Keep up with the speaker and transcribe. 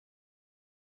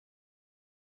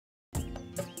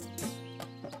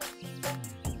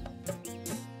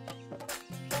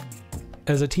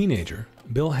As a teenager,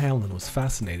 Bill Hanlon was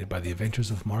fascinated by the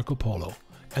adventures of Marco Polo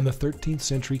and the 13th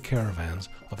century caravans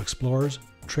of explorers,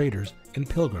 traders, and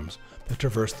pilgrims that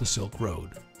traversed the Silk Road,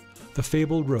 the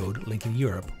fabled road linking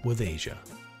Europe with Asia.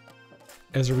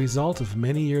 As a result of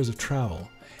many years of travel,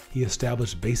 he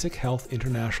established Basic Health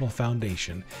International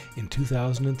Foundation in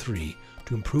 2003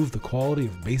 to improve the quality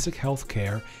of basic health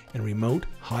care in remote,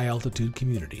 high-altitude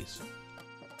communities.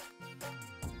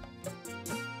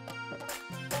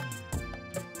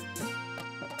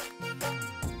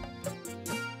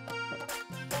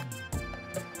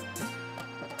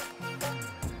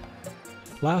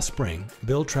 Last spring,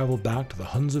 Bill traveled back to the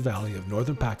Hunza Valley of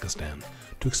northern Pakistan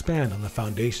to expand on the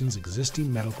Foundation's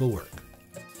existing medical work.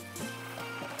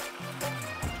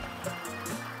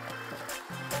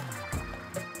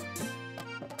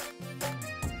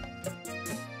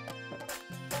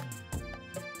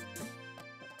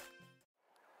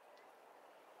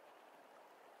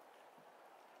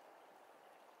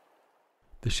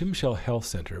 The Shimshal Health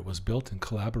Center was built in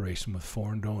collaboration with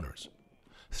foreign donors.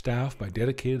 Staffed by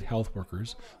dedicated health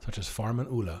workers such as Farman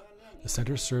Ullah, the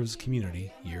center serves the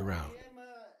community year-round.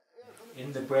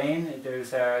 In the brain,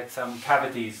 there's some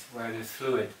cavities where there's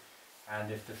fluid,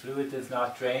 and if the fluid does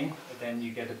not drain, then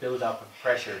you get a build-up of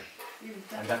pressure,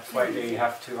 and that's why they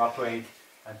have to operate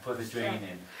and put a drain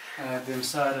in.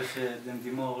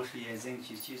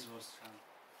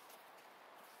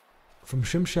 From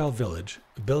Shimshal village,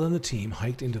 Bill and the team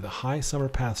hiked into the high summer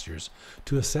pastures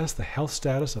to assess the health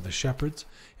status of the shepherds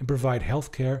and provide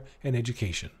health care and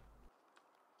education.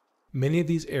 Many of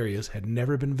these areas had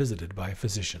never been visited by a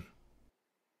physician.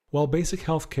 While basic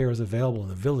health care is available in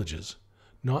the villages,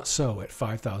 not so at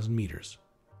 5,000 meters.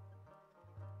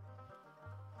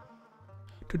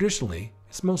 Traditionally,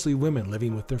 it's mostly women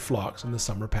living with their flocks in the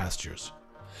summer pastures.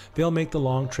 They'll make the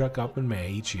long trek up in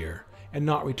May each year and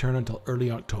not return until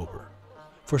early October.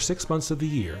 For 6 months of the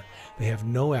year, they have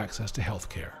no access to health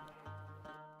care.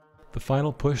 The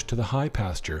final push to the high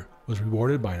pasture was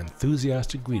rewarded by an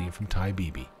enthusiastic greeting from Tai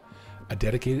Bibi, a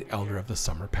dedicated elder of the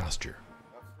summer pasture.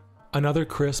 Another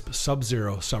crisp,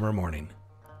 sub-zero summer morning.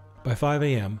 By 5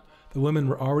 a.m., the women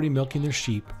were already milking their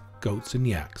sheep, goats, and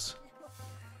yaks.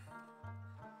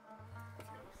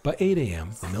 By 8 a.m.,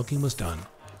 the milking was done,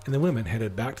 and the women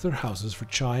headed back to their houses for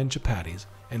chai and chapatis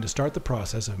and to start the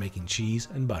process of making cheese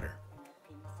and butter.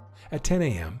 At 10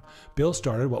 a.m., Bill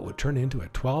started what would turn into a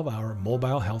 12-hour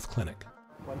mobile health clinic.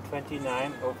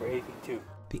 129/82.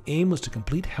 The aim was to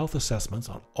complete health assessments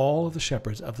on all of the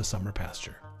shepherds of the summer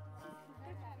pasture.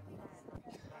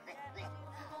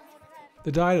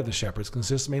 The diet of the shepherds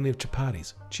consists mainly of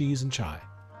chapatis, cheese, and chai.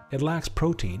 It lacks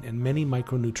protein and many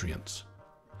micronutrients.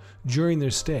 During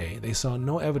their stay, they saw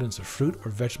no evidence of fruit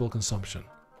or vegetable consumption.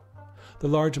 The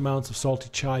large amounts of salty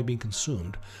chai being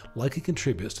consumed likely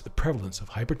contributes to the prevalence of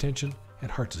hypertension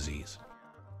and heart disease.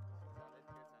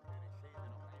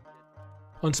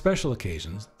 On special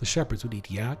occasions, the shepherds would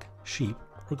eat yak, sheep,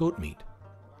 or goat meat.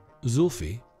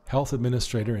 Zulfi, health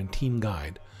administrator and team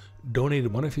guide,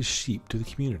 donated one of his sheep to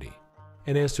the community,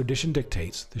 and as tradition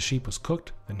dictates, the sheep was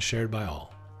cooked and shared by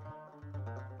all.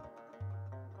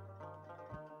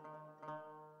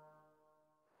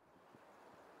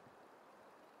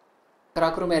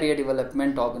 Karakoram Area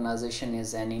Development Organization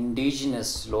is an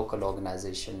indigenous local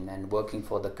organization and working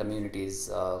for the communities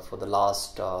for the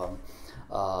last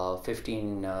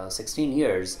 16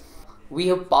 years. We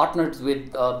have partnered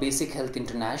with Basic Health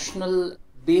International.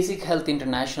 Basic Health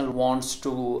International wants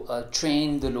to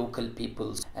train the local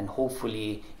peoples, and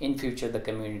hopefully in future the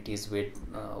communities with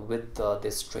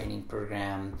this training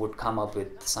program would come up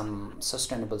with some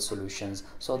sustainable solutions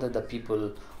so that the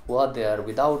people who are there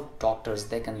without doctors,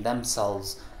 they can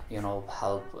themselves,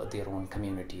 help their own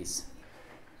communities.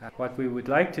 What we would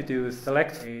like to do is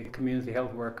select a community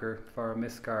health worker for our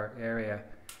Miskar area,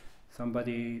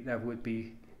 somebody that would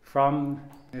be from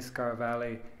Miskar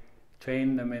Valley,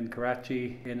 train them in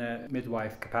Karachi in a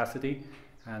midwife capacity,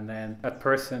 and then that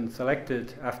person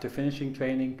selected after finishing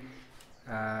training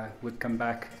would come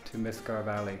back to Miskar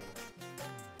Valley.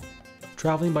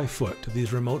 Traveling by foot to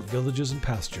these remote villages and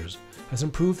pastures has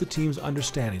improved the team's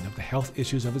understanding of the health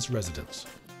issues of its residents.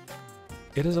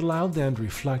 It has allowed them to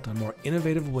reflect on more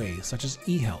innovative ways such as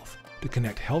e-health to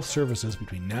connect health services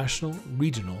between national,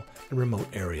 regional, and remote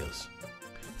areas.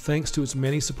 Thanks to its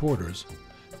many supporters,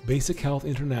 Basic Health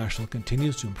International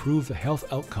continues to improve the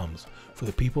health outcomes for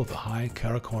the people of the high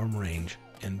Karakoram range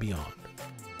and beyond.